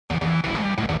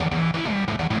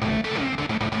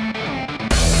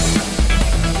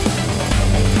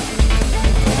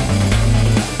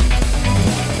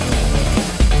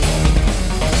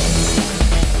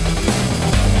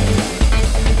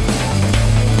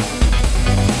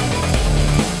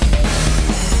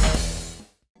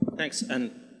Thanks.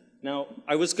 And now,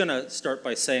 I was going to start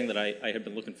by saying that I had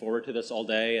been looking forward to this all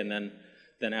day, and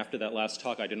then after that last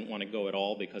talk, I didn't want to go at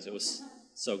all because it was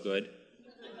so good.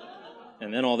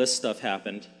 And then all this stuff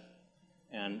happened,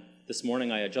 and this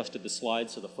morning I adjusted the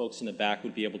slides so the folks in the back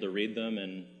would be able to read them,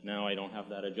 and now I don't have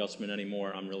that adjustment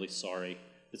anymore. I'm really sorry.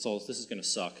 This is going to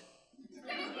suck.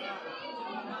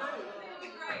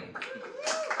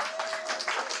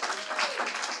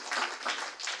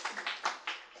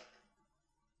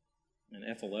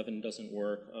 And F11 doesn't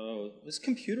work. Oh, this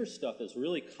computer stuff is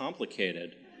really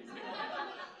complicated.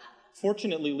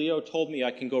 Fortunately, Leo told me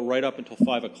I can go right up until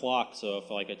 5 o'clock, so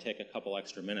if I could take a couple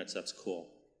extra minutes, that's cool.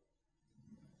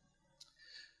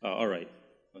 All right,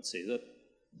 let's see.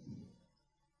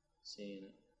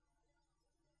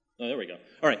 Oh, there we go.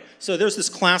 All right, so there's this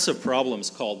class of problems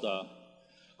called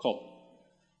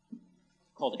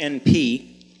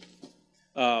NP.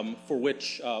 For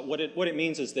which what it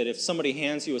means is that if somebody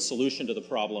hands you a solution to the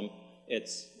problem,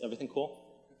 it's everything cool?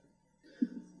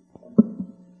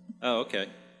 Oh, okay.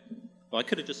 Well, I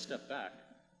could have just stepped back.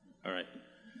 All right.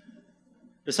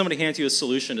 If somebody hands you a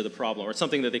solution to the problem, or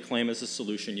something that they claim is a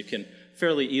solution, you can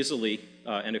fairly easily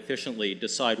and efficiently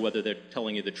decide whether they're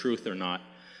telling you the truth or not.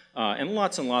 And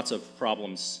lots of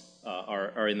problems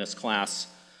are in this class.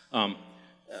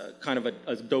 Kind of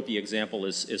a dopey example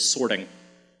is sorting.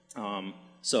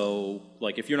 So,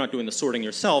 like, if you're not doing the sorting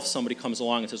yourself, somebody comes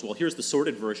along and says, well, here's the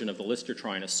sorted version of the list you're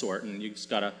trying to sort, and you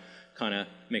just got to kind of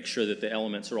make sure that the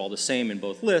elements are all the same in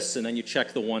both lists, and then you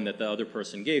check the one that the other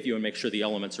person gave you and make sure the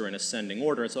elements are in ascending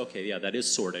order. It's okay, yeah, that is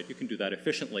sorted. You can do that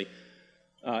efficiently.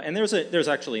 And there's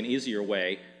actually an easier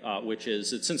way, which is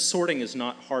that since sorting is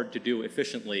not hard to do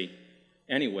efficiently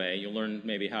anyway, you'll learn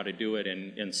maybe how to do it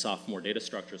in sophomore data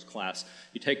structures class.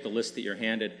 You take the list that you're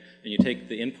handed, and you take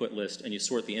the input list, and you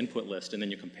sort the input list, and then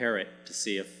you compare it to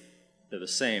see if they're the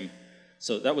same.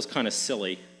 So that was kind of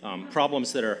silly.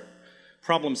 Problems that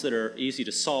are easy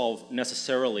to solve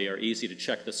necessarily are easy to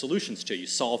check the solutions to. You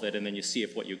solve it, and then you see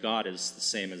if what you got is the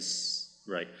same as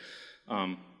right.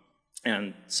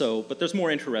 But there's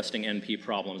more interesting NP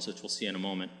problems, which we'll see in a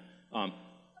moment.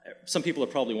 Some people are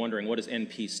probably wondering, what does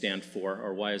NP stand for,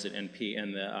 or why is it NP?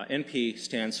 And the NP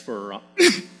stands for...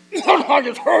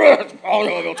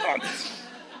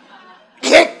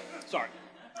 Sorry.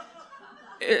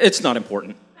 It's not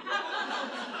important.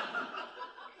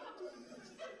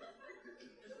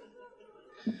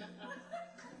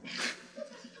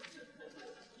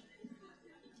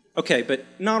 Okay, but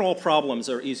not all problems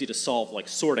are easy to solve, like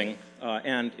sorting,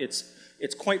 and it's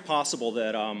quite possible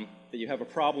that you have a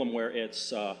problem where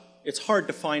it's hard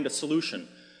to find a solution.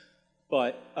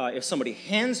 But if somebody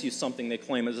hands you something they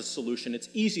claim is a solution, it's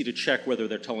easy to check whether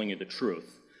they're telling you the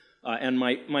truth. And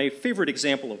my favorite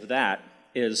example of that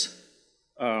is,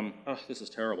 this is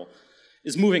terrible,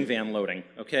 is moving van loading,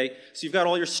 okay? So you've got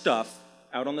all your stuff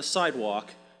out on the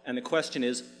sidewalk, and the question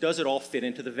is, does it all fit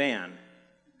into the van?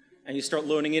 And you start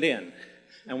loading it in.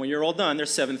 And when you're all done, there's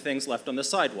 7 things left on the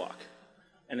sidewalk.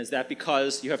 And is that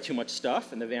because you have too much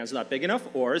stuff and the van's not big enough,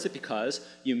 or is it because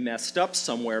you messed up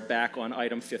somewhere back on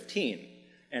item 15?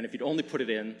 And if you'd only put it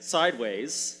in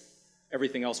sideways,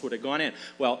 everything else would have gone in.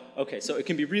 Well, okay, so it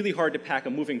can be really hard to pack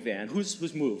a moving van.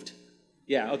 Who's moved?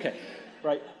 Yeah, okay,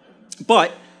 right.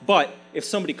 But if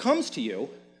somebody comes to you,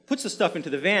 puts the stuff into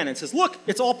the van and says, look,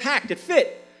 it's all packed, it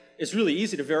fit. It's really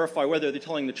easy to verify whether they're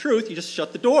telling the truth. You just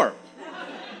shut the door.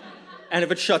 And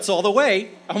if it shuts all the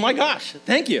way, oh my gosh,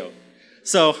 thank you.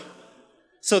 So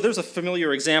there's a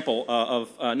familiar example of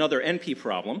another NP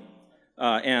problem.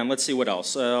 And let's see what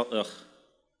else. Now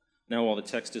all the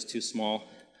text is too small.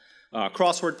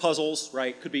 Crossword puzzles,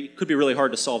 right? Could be really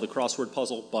hard to solve the crossword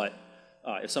puzzle, but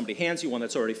if somebody hands you one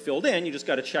that's already filled in, you just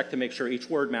got to check to make sure each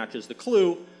word matches the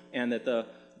clue and that the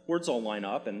words all line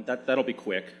up, and that'll be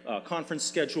quick. Conference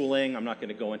scheduling, I'm not going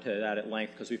to go into that at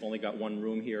length because we've only got one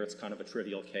room here. It's kind of a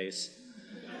trivial case.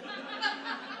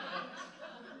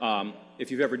 If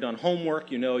you've ever done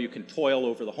homework, you know you can toil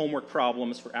over the homework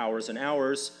problems for hours and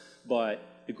hours, but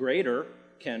the grader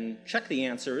can check the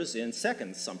answers in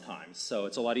seconds sometimes. So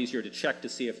it's a lot easier to check to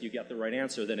see if you get the right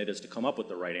answer than it is to come up with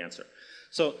the right answer.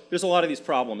 So there's a lot of these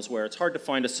problems where it's hard to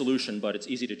find a solution, but it's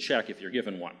easy to check if you're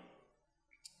given one.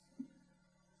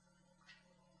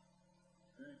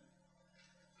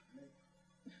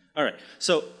 All right,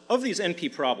 so of these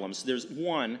NP problems, there's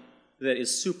one that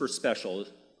is super special,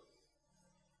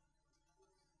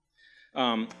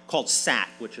 called SAT,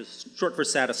 which is short for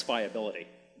satisfiability.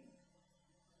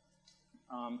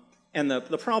 And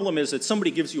the problem is that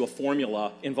somebody gives you a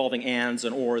formula involving ands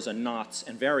and ors and nots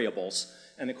and variables,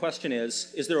 and the question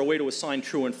is there a way to assign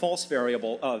true and false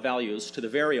values to the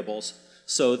variables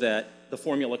so that the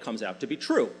formula comes out to be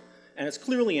true. And it's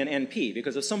clearly an NP,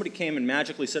 because if somebody came and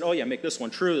magically said, oh yeah, make this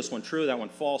one true, that one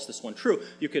false, this one true,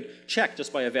 you could check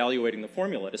just by evaluating the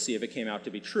formula to see if it came out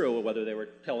to be true or whether they were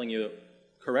telling you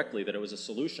correctly that it was a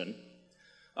solution.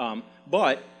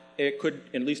 But it could,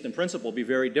 at least in principle, be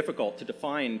very difficult to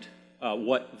define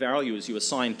what values you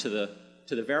assign to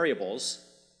the variables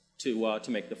to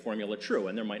make the formula true,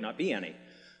 and there might not be any.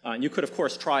 And you could, of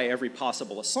course, try every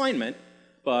possible assignment,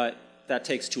 but that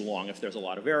takes too long if there's a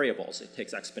lot of variables. It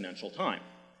takes exponential time.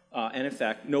 And in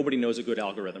fact, nobody knows a good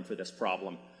algorithm for this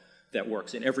problem that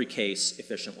works in every case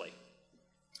efficiently.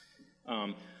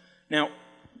 Now,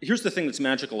 here's the thing that's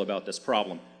magical about this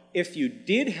problem. If you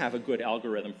did have a good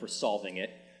algorithm for solving it,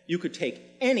 you could take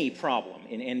any problem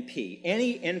in NP,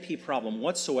 any NP problem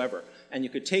whatsoever, and you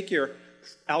could take your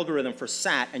algorithm for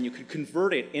SAT and you could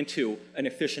convert it into an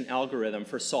efficient algorithm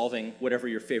for solving whatever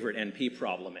your favorite NP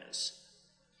problem is.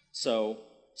 So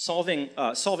solving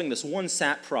this one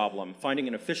SAT problem, finding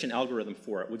an efficient algorithm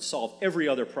for it, would solve every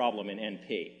other problem in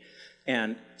NP.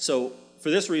 And so for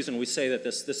this reason, we say that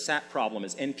this SAT problem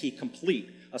is NP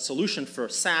complete. A solution for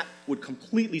SAT would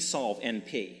completely solve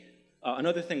NP.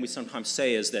 Another thing we sometimes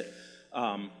say is that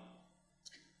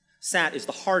SAT is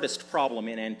the hardest problem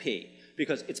in NP,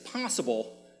 because it's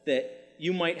possible that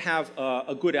you might have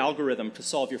a good algorithm to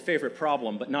solve your favorite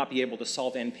problem but not be able to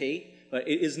solve NP, but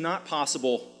it is not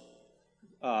possible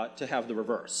to have the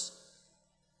reverse.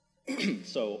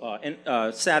 So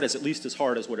SAT is at least as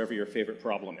hard as whatever your favorite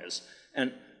problem is.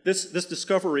 And this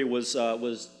discovery was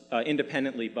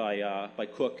independently by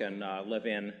Cook and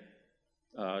Levin.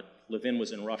 Levin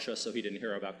was in Russia, so he didn't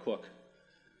hear about Cook.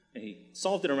 And he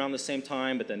solved it around the same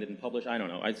time, but then didn't publish. I don't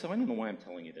know. So I don't know why I'm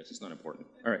telling you this. It's not important.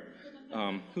 All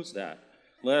right. Who's that?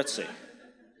 Let's see.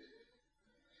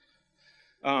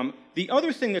 The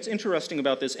other thing that's interesting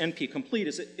about this NP complete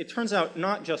is it turns out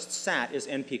not just SAT is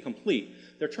NP complete.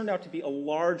 There turned out to be a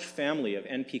large family of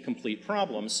NP complete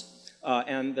problems,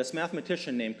 and this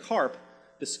mathematician named Karp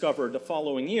discovered the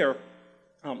following year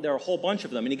there are a whole bunch of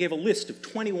them, and he gave a list of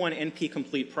 21 NP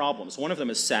complete problems. One of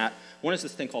them is SAT. One is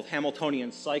this thing called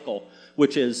Hamiltonian cycle,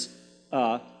 which is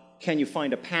can you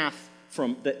find a path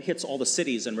that hits all the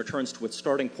cities and returns to its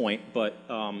starting point, but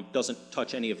doesn't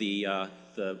touch any of the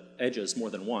edges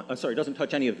more than once. Doesn't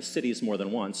touch any of the cities more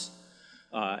than once,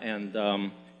 and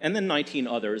then 19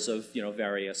 others of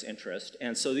various interest.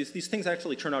 And so these things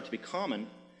actually turn out to be common,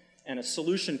 and a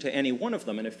solution to any one of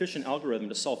them, an efficient algorithm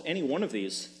to solve any one of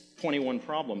these 21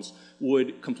 problems,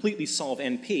 would completely solve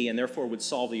NP and therefore would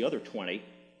solve the other 20.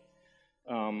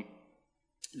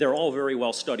 They're all very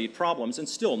well studied problems, and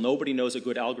still nobody knows a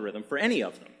good algorithm for any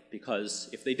of them, because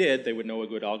if they did, they would know a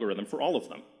good algorithm for all of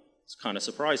them. It's kind of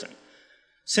surprising.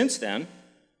 Since then,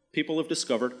 people have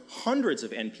discovered hundreds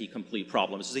of NP-complete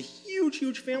problems. There's a huge,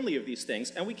 huge family of these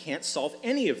things, and we can't solve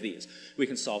any of these. We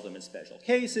can solve them in special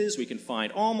cases. We can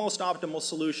find almost optimal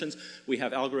solutions. We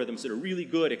have algorithms that are really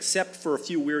good, except for a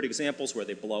few weird examples where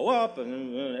they blow up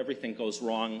and everything goes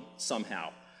wrong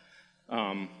somehow,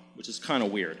 which is kind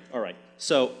of weird. All right,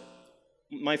 so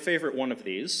my favorite one of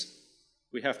these,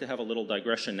 we have to have a little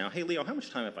digression now. Hey, Leo, how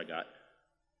much time have I got?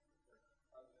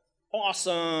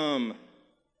 Awesome.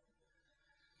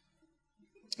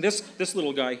 This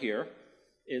little guy here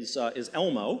is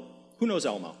Elmo. Who knows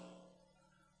Elmo?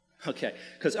 Okay,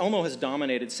 because Elmo has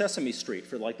dominated Sesame Street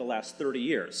for like the last 30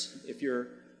 years. If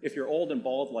you're old and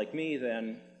bald like me,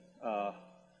 then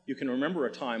you can remember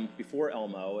a time before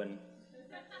Elmo. And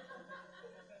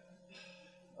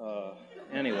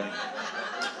anyway,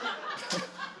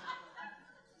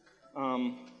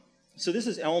 so this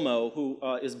is Elmo, who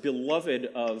is beloved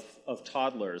of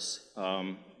toddlers.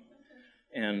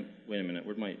 And wait a minute,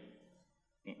 where'd my,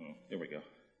 there we go.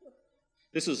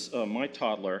 This is my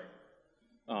toddler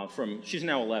she's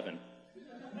now 11.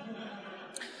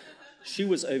 She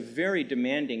was a very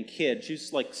demanding kid.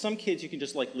 She's like, some kids you can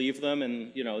just like leave them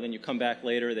and then you come back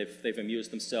later, they've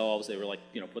amused themselves, they were like,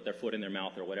 put their foot in their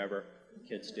mouth or whatever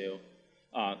kids do.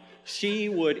 She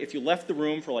would, if you left the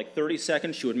room for like 30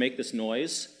 seconds, she would make this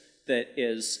noise that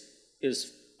is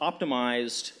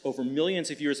optimized over millions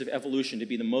of years of evolution to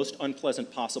be the most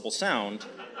unpleasant possible sound.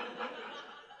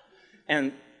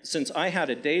 And since I had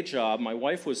a day job, my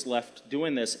wife was left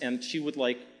doing this, and she would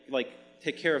like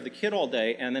take care of the kid all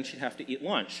day, and then she'd have to eat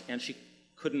lunch, and she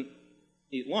couldn't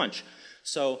eat lunch.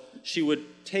 So she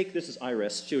would take, this is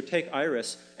Iris, she would take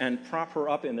Iris and prop her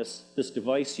up in this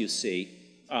device you see,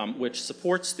 which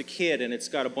supports the kid, and it's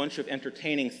got a bunch of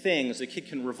entertaining things. The kid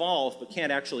can revolve but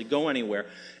can't actually go anywhere,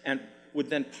 and would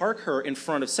then park her in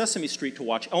front of Sesame Street to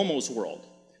watch Elmo's World,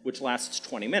 which lasts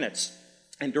 20 minutes.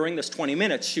 And during this 20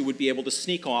 minutes, she would be able to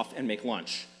sneak off and make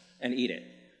lunch and eat it.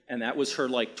 And that was her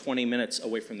like 20 minutes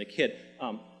away from the kid.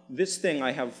 This thing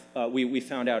I have, we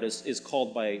found out is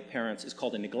called by parents, is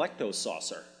called a neglecto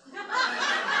saucer.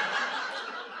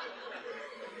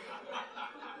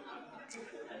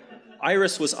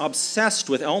 Iris was obsessed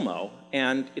with Elmo,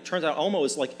 and it turns out Elmo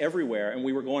is like everywhere, and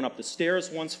we were going up the stairs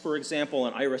once, for example,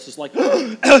 and Iris is like,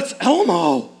 oh, it's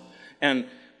Elmo! And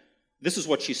this is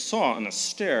what she saw on the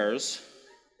stairs.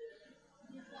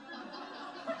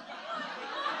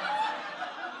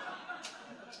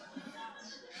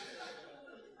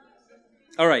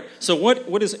 All right, so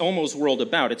what is Elmo's World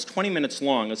about? It's 20 minutes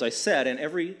long, as I said, and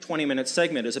every 20-minute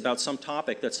segment is about some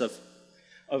topic that's of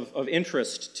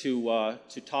interest to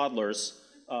toddlers,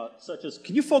 such as,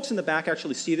 can you folks in the back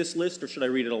actually see this list, or should I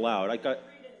read it aloud?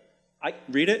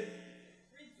 Read it?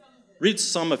 Read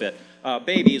some of it.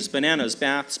 Babies, bananas,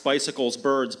 baths, bicycles,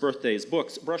 birds, birthdays,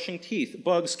 books, brushing teeth,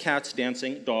 bugs, cats,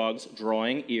 dancing, dogs,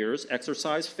 drawing, ears,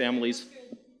 exercise, families.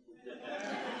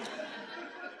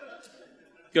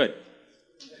 Good.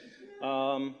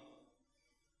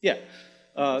 Yeah.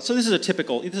 So this is a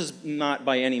typical, this is not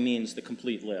by any means the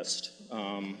complete list.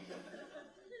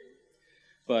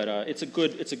 But it's a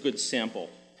good sample.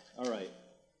 All right.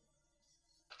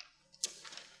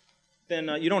 Then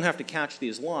you don't have to catch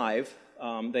these live.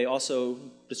 They also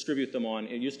distribute them on,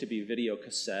 it used to be video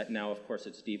cassette, now of course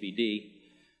it's DVD.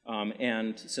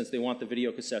 And since they want the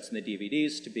video cassettes and the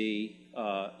DVDs to be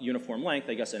uniform length,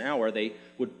 I guess an hour, they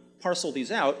would parcel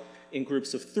these out in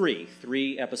groups of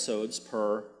three episodes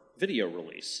per video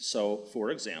release. So,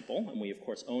 for example, and we of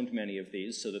course owned many of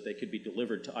these so that they could be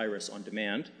delivered to Iris on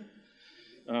demand.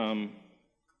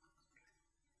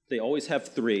 They always have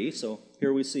 3, so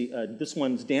here we see, this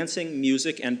one's Dancing,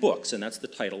 Music, and Books, and that's the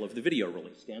title of the video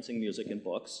release, Dancing, Music, and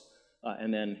Books.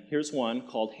 And then here's one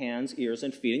called Hands, Ears,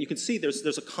 and Feet, and you can see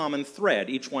there's a common thread.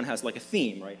 Each one has like a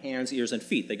theme, right? Hands, ears, and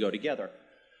feet, they go together.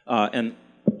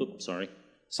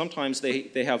 Sometimes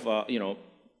they have,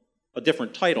 a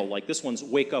different title, like this one's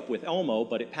Wake Up with Elmo,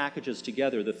 but it packages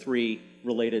together the 3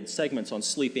 related segments on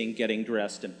sleeping, getting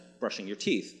dressed, and brushing your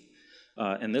teeth.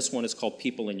 And this one is called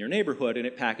People in Your Neighborhood, and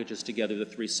it packages together the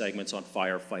 3 segments on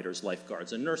firefighters,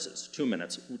 lifeguards, and nurses. 2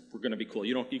 minutes. We're going to be cool.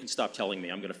 You can stop telling me.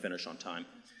 I'm going to finish on time.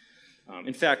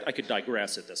 In fact, I could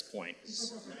digress at this point.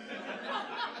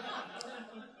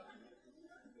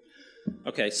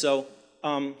 Okay, so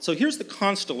here's the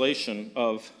constellation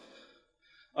of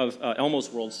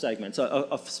Elmo's World segments,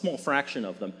 a small fraction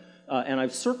of them. And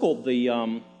I've circled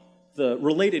the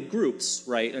related groups,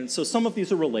 right? And so some of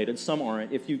these are related, some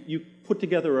aren't. If you put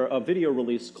together a video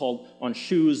release called On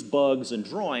Shoes, Bugs, and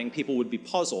Drawing, people would be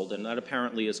puzzled, and that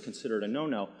apparently is considered a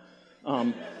no-no.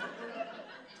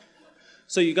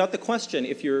 So you got the question,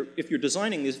 if you're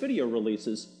designing these video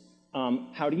releases,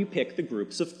 how do you pick the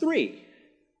groups of 3?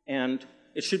 And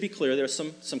it should be clear there's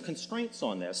some constraints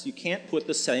on this. You can't put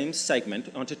the same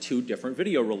segment onto 2 different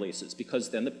video releases,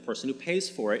 because then the person who pays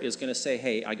for it is going to say,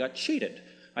 hey, I got cheated.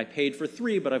 I paid for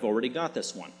 3, but I've already got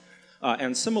this one.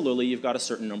 And similarly, you've got a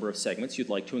certain number of segments. You'd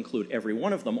like to include every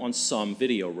one of them on some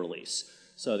video release.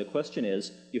 So the question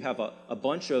is, you have a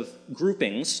bunch of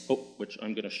groupings, which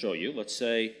I'm going to show you. Let's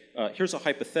say, here's a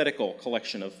hypothetical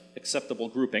collection of acceptable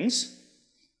groupings.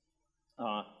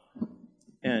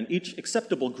 And each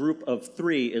acceptable group of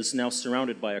 3 is now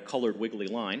surrounded by a colored wiggly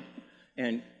line.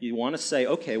 And you want to say,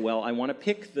 okay, well, I want to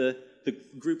pick the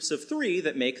groups of 3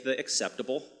 that make the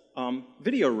acceptable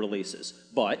video releases.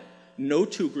 But no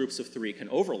 2 groups of 3 can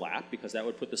overlap, because that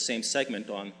would put the same segment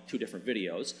on 2 different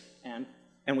videos.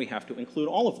 And we have to include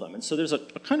all of them. And so there's a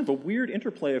kind of a weird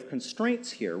interplay of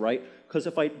constraints here, right? Because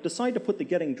if I decide to put the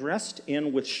getting dressed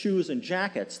in with shoes and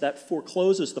jackets, that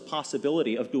forecloses the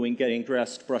possibility of doing getting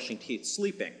dressed, brushing teeth,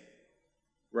 sleeping,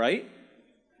 right?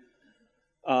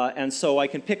 And so I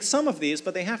can pick some of these,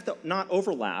 but they have to not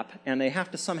overlap, and they have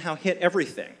to somehow hit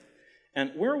everything.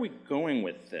 And where are we going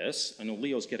with this? I know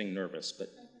Leo's getting nervous, but...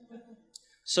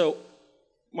 So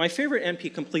my favorite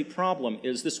NP complete problem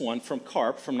is this one from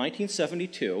CARP from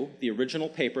 1972, the original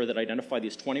paper that identified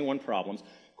these 21 problems,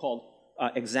 called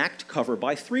Exact Cover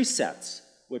by 3 Sets,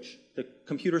 which the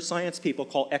computer science people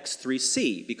call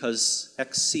X3C, because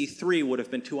XC3 would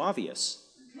have been too obvious.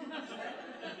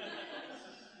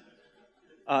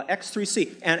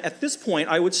 X3C. And at this point,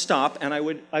 I would stop and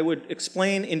I would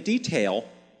explain in detail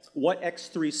what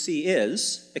X3C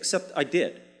is, except I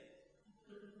did.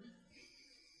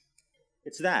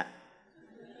 It's that.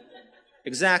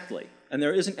 Exactly. And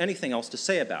there isn't anything else to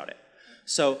say about it.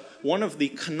 So one of the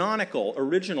canonical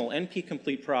original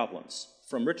NP-complete problems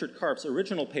from Richard Karp's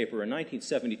original paper in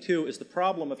 1972 is the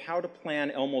problem of how to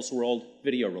plan Elmo's World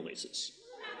video releases.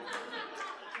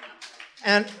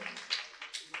 And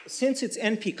since it's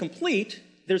NP-complete,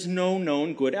 there's no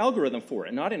known good algorithm for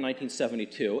it, not in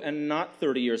 1972, and not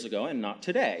 30 years ago, and not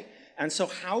today. And so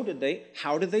how did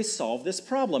they solve this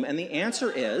problem? And the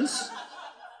answer is,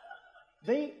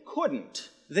 they couldn't.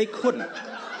 They couldn't.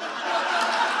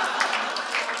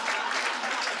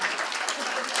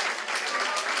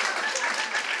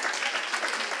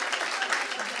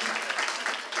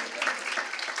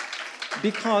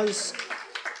 Because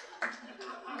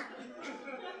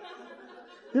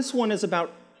this one is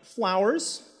about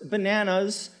flowers,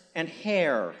 bananas, and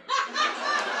hair.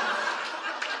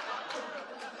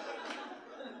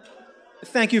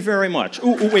 Thank you very much.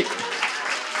 Ooh, wait.